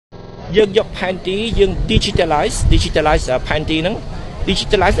យើងយកផែនទីយើង digitalize ផែនទីហ្នឹង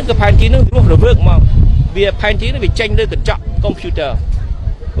digitalize ហ្នឹងគឺផែនទីហ្នឹងរស់រវើកមកវាផែនទីហ្នឹងវាចេញលើកញ្ចក់ computer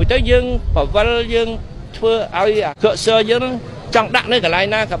មួយទៅយើងបវលយើងធ្វើឲ្យ cursor យើងចង់ដាក់នៅកន្លែង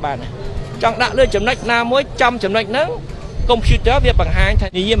ណាក៏បានចង់ដាក់លើចំណុចណាមួយចំចំណុចហ្នឹង computer វាបង្ហាញថា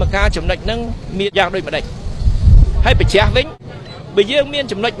និយមការចំណុចហ្នឹងមានយ៉ាងដូចម្ដេចហើយបញ្ជាក់វិញបើយើងមាន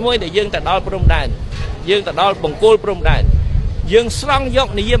ចំណុចមួយដែលយើងទៅដល់ព្រំដែនយើងទៅដល់បង្គោលព្រំដែនយើងស្រង់យក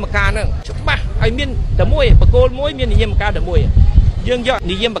និយមការហ្នឹងច្បាស់ឲ្យមានតែមួយបង្គោលមួយមាននិយមការតែមួយយើងយក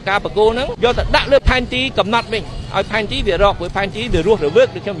និយមការបង្គោលហ្នឹងយកទៅដាក់លើផែនទីកំណត់វិញឲ្យផែនទីវារកផែនទីវារស់រវើក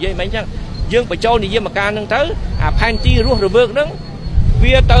ដូចខ្ញុំនិយាយមិញអញ្ចឹងយើងបញ្ចូលនិយមការហ្នឹងទៅអាផែនទីរស់រវើកហ្នឹង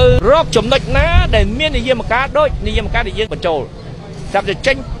វាទៅរកចំណុចណាដែលមាននិយមការដូចនិយមការដែលយើងបញ្ចូលចាប់ទៅ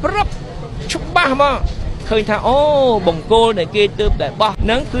ចេញប្រាប់ច្បាស់មកឃើញថាអូបង្គោលដែលគេទើបតែបោះហ្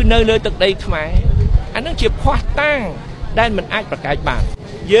នឹងគឺនៅលើទឹកដីខ្មែរអាហ្នឹងជាភ័ស្តុតាងដែលមិនអាចប្រកែកបាន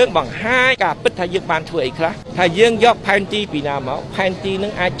យើងបង្ហាញការពិតថាយើងបានធ្វើអីខ្លះថាយើងយកផែនទីពីណាមកផែនទីនឹ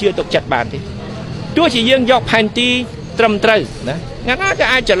ងអាចជឿទុកចិត្តបានទេទោះជាយើងយកផែនទីត្រឹមត្រូវណាថ្ងៃណាក៏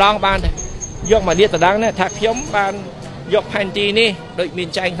អាចច្រឡំបានដែរយកមកនេះតដឹងណាថាខ្ញុំបានយកផែនទីនេះដូចមាន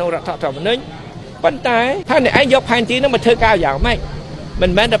ចែងក្នុងរដ្ឋធម្មនុញ្ញប៉ុន្តែថាអ្នកឯងយកផែនទីនឹងមកធ្វើការយ៉ាងម៉េចមិ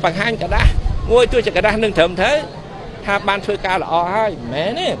នមែនតែបង្ហាញกระดาษមួយទោះជាกระดาษនឹងត្រឹមត្រូវថាបានធ្វើការល្អហើយមិនមែ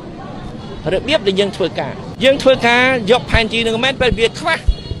នទេរបៀបដែលយើងធ្វើការយកផែនទីនឹងមិនមែនពេលវាខ្វះ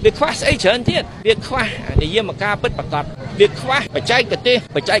ស្អីច្រើនទៀតវាខ្វះនិយមការពិតប្រាកដវាខ្វះបច្ចេកទេស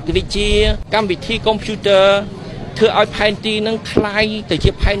បច្ចេកវិទ្យាកម្មវិធីកុំព្យូទ័រធ្វើឲ្យផែនទីនឹងคล้ายទៅ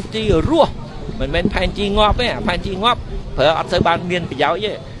ជាផែនទីរស់មិនមែនផែនទីងាប់ទេអាផែនទីងាប់ប្រើអត់ទៅបានមានប្រយោជន៍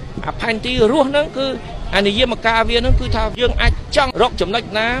ទេអាផែនទីរស់ហ្នឹងគឺអានិយមការវាហ្នឹងគឺថាយើងអាចចង់រកចំណុច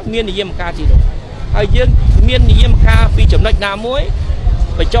ណាមាននិយមការទីនោះហើយយើងមាននិយមការពីចំណុចណាមួយ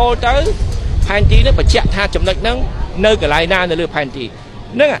បញ្ចូលទៅផែនទីនេះបញ្ជាក់ថាចំណុចហ្នឹងនៅកន្លែងណានៅលើផែនទី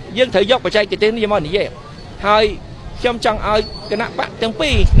ហ្នឹងយើងត្រូវយកបច្ចេកទេសនេះមកនិយាយហើយខ្ញុំចង់ឲ្យគណៈបកទាំងពី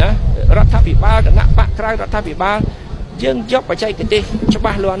រណារដ្ឋាភិបាលគណៈបកក្រៅរដ្ឋាភិបាលយើងយកបច្ចេកទេសច្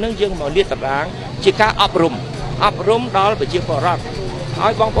បាស់លាស់ហ្នឹងយើងមកលាតត្រដាងជាការអប់រំដល់ប្រជាពលរដ្ឋឲ្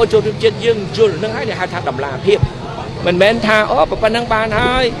យបងប្អូនជនជាតិយើងយល់នឹងហើយដែលហៅថាតម្លាភាពមិនមែនថាអូប៉ុណ្ណឹងបាន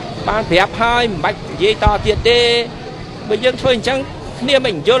ហើយបានប្រាប់ហើយមិនបាច់និយាយតទៀតទេបើយើងធ្វើអញ្ចឹងគ្នា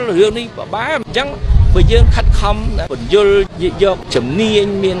មិនយល់រឿងនេះពិបាកអញ្ចឹងបើយើងខិតខំបញ្យលយកជំនាញ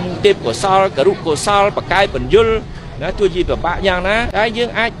មានទេពកោសលគរុកោសលបកាយបញ្យលណាទោះជាពិបាកយ៉ាងណាតែយើង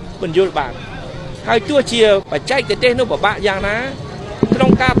អាចបញ្យលបានហើយទោះជាបច្ចេកទេសនោះពិបាកយ៉ាងណាក្នុង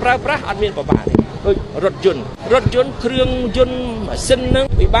ការប្រើប្រាស់អត់មានពិបាកទេដូចរថយន្តគ្រឿងយន្តម៉ាស៊ីននឹង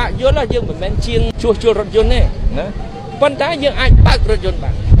ពិបាកយល់យើងមិនមែនជាងជួសជុលរថយន្តទេណាប៉ុន្តែយើងអាចបើករថយន្ត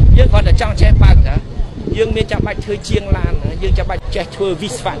បានយើងគ្រាន់តែចង់ចេះបើកតាយើងមានចាំបាច់ធ្វើជាងឡានយើងចាំបាច់ចេះធ្វើវិ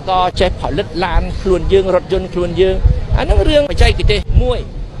ស្វករចេះផលិតឡានខ្លួនយើងរថយន្តខ្លួនយើងអាហ្នឹងរឿងបច្ចេកទេសមួយ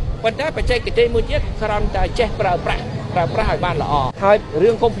ប៉ុន្តែបច្ចេកទេសមួយទៀតគ្រាន់តែចេះប្រើប្រាស់ឲ្យបានល្អហើយរឿ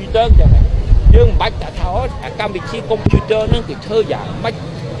ងកុំព្យូទ័រចឹងយើងមិនបាច់ថាកម្មវិធីកុំព្យូទ័រហ្នឹងគេធ្វើយ៉ាងម៉េច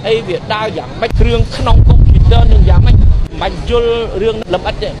អីវាដើរយ៉ាងម៉េចគ្រឿងក្នុងកុំព្យូទ័រនឹងយ៉ាងម៉េចមិនបាច់យល់រឿងលម្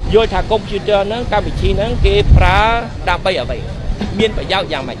អិតទេយល់ថាកុំព្យូទ័រហ្នឹងកម្មវិធីហ្នឹងគេប្រើដើម្បីអ្វីមានប្រយោជន៍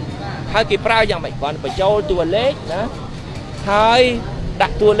យ៉ាងម៉េចហើយគេប្រើយ៉ាងម៉េចគាត់បញ្ចូលតួលេខណាហើយដា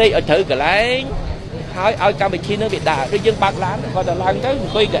ក់តួលេខឲ្យត្រូវកន្លែងហើយឲ្យកម្មវិធីនឹងវាដើរដូចយើងបើកឡានគាត់ទៅឡើងទៅអ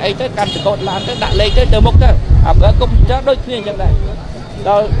ង្គុយកៅអីទៅកាន់ចង្កូតឡានទៅដាក់លេខទៅមុខទៅអាបើកុំព្យូទ័រដូចគ្នាអញ្ចឹងដែរ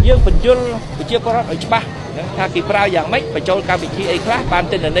ដល់យើងបញ្យលប្រជាពលរដ្ឋឲ្យច្បាស់ថាគេប្រើយ៉ាងម៉េចបញ្ចូលកម្មវិធីអីខ្លះបាន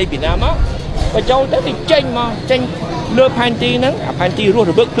ទិន្នន័យពីណាមកបញ្ចូលទៅគេចេញលើផែនទីហ្នឹងអាផែនទីរស់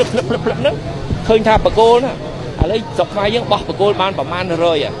រវើកភ្លឹបហ្នឹងឃើញថាបកគោលណាឥឡូវស្រុកខ្មែរយើងបោះបកគោលបានប្រមាណ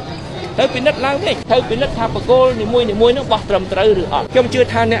100ទៅពិនិត្យឡើងវិញត្រូវពិនិត្យថាបកគោលនីមួយនោះបោះត្រឹមត្រូវឬអត់ខ្ញុំជឿ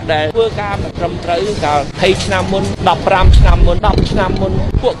ថាអ្នកដែលធ្វើការមិនត្រឹមត្រូវកាល20ឆ្នាំមុន15ឆ្នាំមុន10ឆ្នាំមុន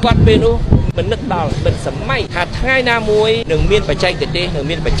ពួកគាត់ពេលនោះមិននឹកដល់មិនសម័យថាថ្ងៃណាមួយនឹងមានបច្ចេកទេសនឹង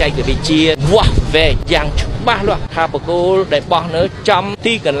មានបច្ចេកវិទ្យាវាស់វែងយ៉ាងច្បាស់លាស់ថាបកគោលដែលបោះនៅចំ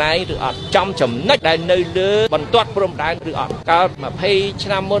ទីកន្លែងឬអត់ចំចំណុចដែលនៅលើបន្ទាត់ព្រំដែនឬអត់កាល20ឆ្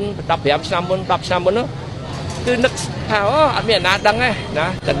នាំមុន15ឆ្នាំមុន10ឆ្នាំមុននោះគឺនឹកថាអូអត់មានអ្នកណាដឹងទេណា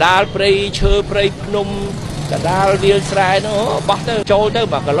កណ្ដាលព្រៃឈើព្រៃភ្នំកណ្ដាលវាលស្រែនោះបោះទៅចូលទៅ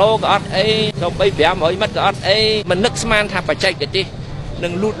1គីឡូក៏អត់អីទៅ300ម៉ែត្រក៏អត់អីមិននឹកស្មានថាបច្ចេកទេសនឹ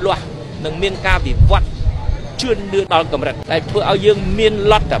ងលូតលាស់នឹងមានការវិវត្តជឿនលឿនដល់កម្រិតដែលធ្វើឲ្យយើងមាន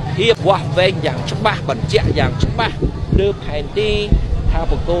លទ្ធភាពវាស់វែងយ៉ាងច្បាស់បញ្ជាក់យ៉ាងច្បាស់លើផែនទីថា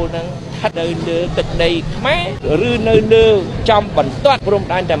បកគោលនឹងស្ថិតនៅលើទឹកដីខ្មែរឬនៅលើចំបន្ទាត់ព្រំ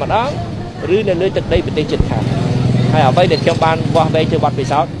ដែនតែម្ដងឬនៅលើទឹកដីប្រទេសជិតខាងហើយអ្វីដែលខ្ញុំបានវាស់វែងទៅវត្តពិ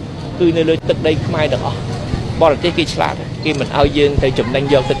សោធន៍គឺនៅលើទឹកដីខ្មែរទាំងអស់បរទេសគេឆ្លាតគេមិនឲ្យយើងទៅចំណេញ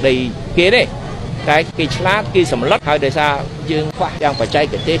យកទឹកដីគេទេ តែគេឆ្លាតគេសម្លុតហើយដោយសារយើងខ្វះទាំងបច្ចេក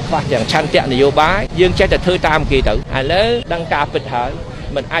ទេសខ្វះទាំងឆន្ទៈនយោបាយយើងចេះតែធ្វើតាមគេទៅឥឡូវដឹងការពិតហើយ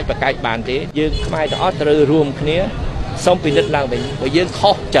មិនអាចប្រកែកបានទេយើងខ្មែរទាំងអស់ត្រូវរួមគ្នាសូមពិនិត្យឡើងវិញបើយើង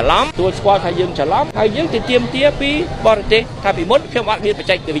ខុសច្រឡំទួលស្គាល់ថាយើងច្រឡំហើយយើងទៅទាមទារពីបរទេសថាពីមុនខ្ញុំអត់មានបច្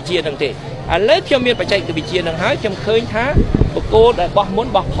ចេកវិទ្យានឹងទេឥឡូវខ្ញុំមានបច្ចេកវិទ្យានឹងហើយខ្ញុំឃើញថាបកគោដែលបោះមុន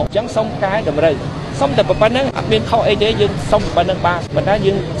បោះខុសអញ្ចឹងសូមកែតម្រូវសូមតែប៉ុណ្្នឹងអត់មានខុសអីទេយើងសូមប៉ុណ្្នឹងបានប៉ុន្តែ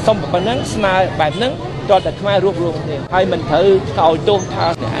យើងសូមប៉ុណ្្នឹងស្នើបែបហ្នឹងតើតែខ្មែររួបរวมគ្នាហើយមិនត្រូវកោយទោសថា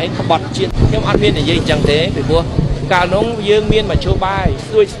អ្នកឯងក្បត់ជាតិខ្ញុំអត់មាននិយាយអញ្ចឹងទេពីព្រោះកាលនោះយើងមានមធ្យោបាយ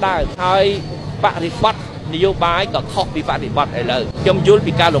ស្ទួយស្ដើងហើយបរិបត្តិនយោបាយក៏ខុសពីបរិបត្តិឥឡូវខ្ញុំយល់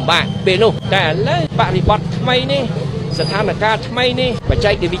ពីការលំបាកពេលនោះតែឥឡូវបរិបត្តិថ្មីនេះស្ថានភាពថ្មីនេះបច្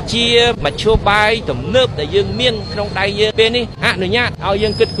ចេកវិទ្យាមធ្យោបាយទំនើបដែលយើងមានក្នុងដៃយើងពេលនេះអនុញ្ញាតឲ្យយើ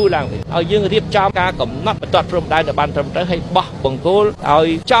ងគិតគូរឡើងវិញឲ្យយើងរៀបចំការកំណត់បន្ទាត់ព្រំដែនឲ្យបានត្រឹមត្រូវហើយបោះបង្គោលឲ្យ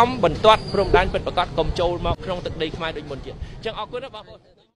ចំបន្ទាត់ព្រំដែនពិតប្រាកដកុំចូលមកក្នុងទឹកដីខ្មែរដូចមុនទៀតអញ្ចឹងអរគុណបងប្អូន